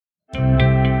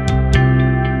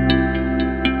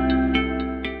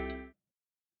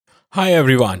Hi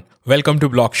everyone, welcome to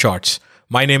Block Shots.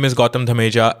 My name is Gautam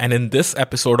Dhameja, and in this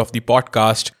episode of the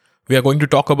podcast, we are going to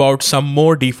talk about some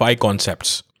more DeFi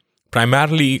concepts,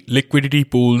 primarily liquidity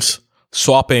pools,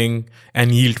 swapping,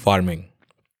 and yield farming.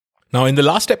 Now, in the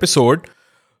last episode,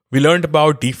 we learned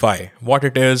about DeFi, what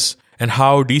it is, and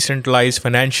how decentralized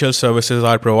financial services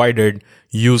are provided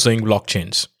using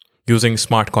blockchains, using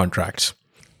smart contracts.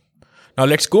 Now,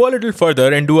 let's go a little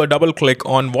further and do a double click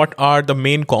on what are the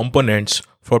main components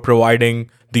for providing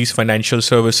these financial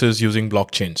services using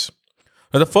blockchains.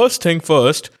 Now, the first thing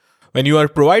first, when you are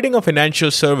providing a financial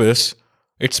service,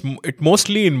 it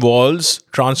mostly involves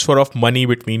transfer of money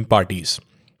between parties.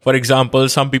 For example,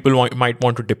 some people might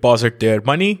want to deposit their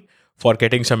money for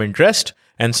getting some interest,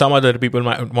 and some other people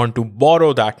might want to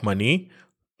borrow that money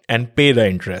and pay the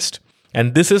interest.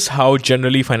 And this is how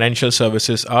generally financial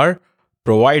services are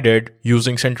provided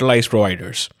using centralized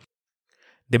providers.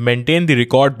 They maintain the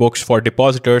record books for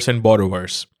depositors and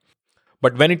borrowers.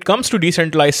 But when it comes to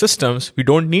decentralized systems, we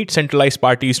don't need centralized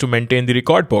parties to maintain the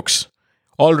record books.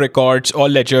 All records, all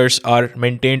ledgers are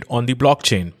maintained on the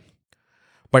blockchain.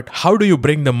 But how do you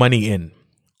bring the money in?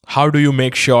 How do you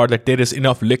make sure that there is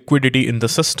enough liquidity in the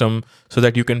system so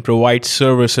that you can provide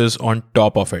services on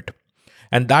top of it?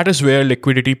 And that is where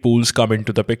liquidity pools come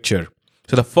into the picture.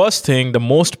 So the first thing, the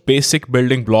most basic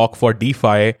building block for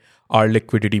DeFi are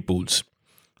liquidity pools.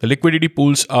 The liquidity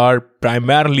pools are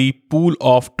primarily pool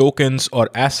of tokens or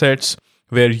assets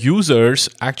where users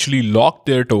actually lock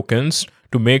their tokens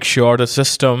to make sure the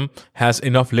system has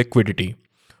enough liquidity.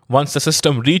 Once the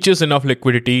system reaches enough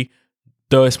liquidity,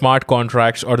 the smart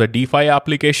contracts or the DeFi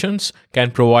applications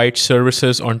can provide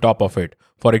services on top of it.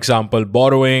 For example,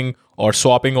 borrowing or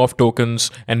swapping of tokens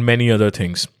and many other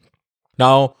things.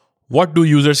 Now, what do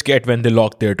users get when they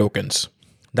lock their tokens?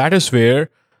 That is where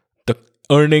the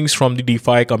earnings from the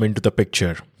DeFi come into the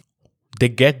picture. They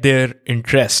get their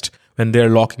interest when they're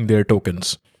locking their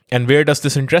tokens. And where does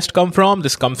this interest come from?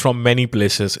 This comes from many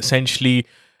places. Essentially,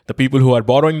 the people who are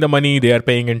borrowing the money, they are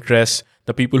paying interest.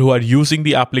 The people who are using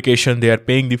the application, they are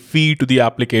paying the fee to the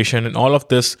application. And all of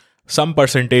this, some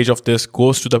percentage of this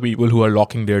goes to the people who are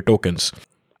locking their tokens.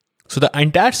 So the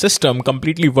entire system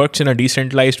completely works in a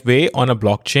decentralized way on a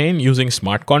blockchain using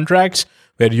smart contracts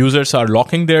where users are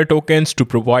locking their tokens to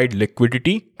provide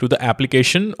liquidity to the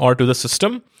application or to the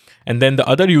system. And then the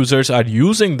other users are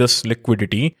using this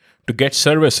liquidity to get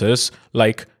services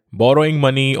like borrowing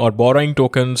money or borrowing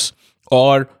tokens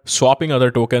or swapping other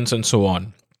tokens and so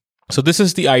on. So this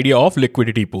is the idea of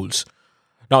liquidity pools.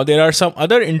 Now, there are some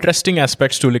other interesting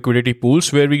aspects to liquidity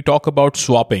pools where we talk about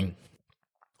swapping.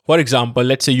 For example,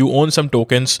 let's say you own some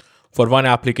tokens for one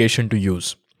application to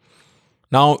use.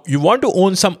 Now, you want to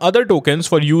own some other tokens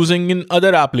for using in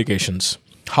other applications.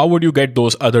 How would you get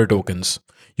those other tokens?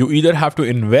 You either have to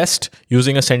invest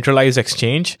using a centralized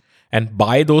exchange and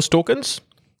buy those tokens,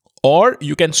 or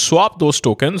you can swap those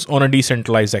tokens on a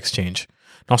decentralized exchange.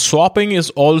 Now, swapping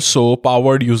is also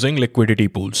powered using liquidity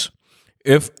pools.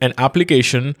 If an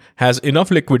application has enough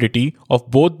liquidity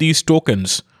of both these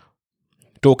tokens,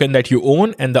 token that you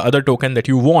own and the other token that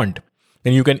you want,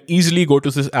 then you can easily go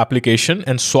to this application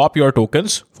and swap your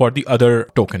tokens for the other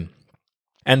token.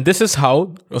 And this is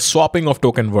how a swapping of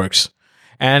token works.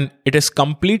 And it is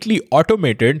completely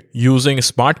automated using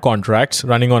smart contracts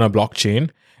running on a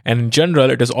blockchain. And in general,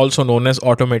 it is also known as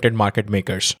automated market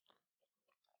makers,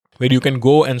 where you can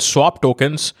go and swap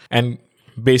tokens and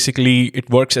basically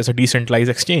it works as a decentralized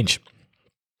exchange.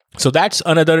 So that's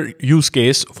another use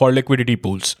case for liquidity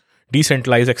pools.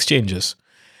 Decentralized exchanges.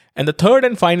 And the third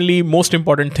and finally most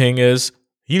important thing is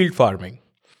yield farming.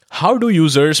 How do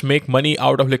users make money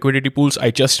out of liquidity pools?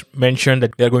 I just mentioned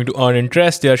that they're going to earn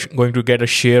interest, they're going to get a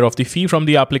share of the fee from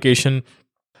the application.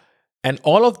 And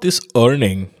all of this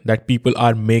earning that people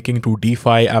are making through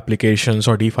DeFi applications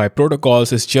or DeFi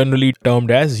protocols is generally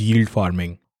termed as yield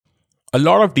farming. A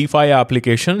lot of DeFi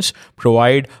applications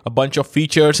provide a bunch of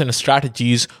features and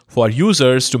strategies for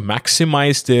users to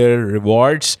maximize their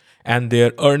rewards and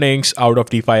their earnings out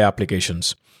of DeFi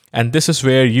applications. And this is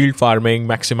where yield farming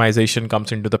maximization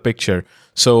comes into the picture.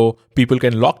 So people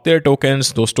can lock their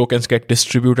tokens, those tokens get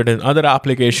distributed in other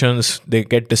applications, they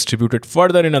get distributed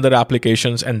further in other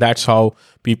applications, and that's how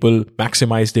people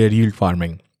maximize their yield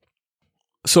farming.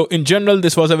 So in general,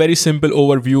 this was a very simple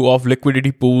overview of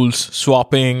liquidity pools,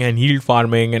 swapping, and yield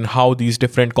farming and how these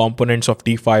different components of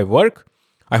DeFi work.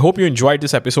 I hope you enjoyed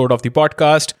this episode of the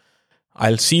podcast.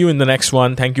 I'll see you in the next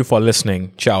one. Thank you for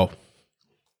listening. Ciao.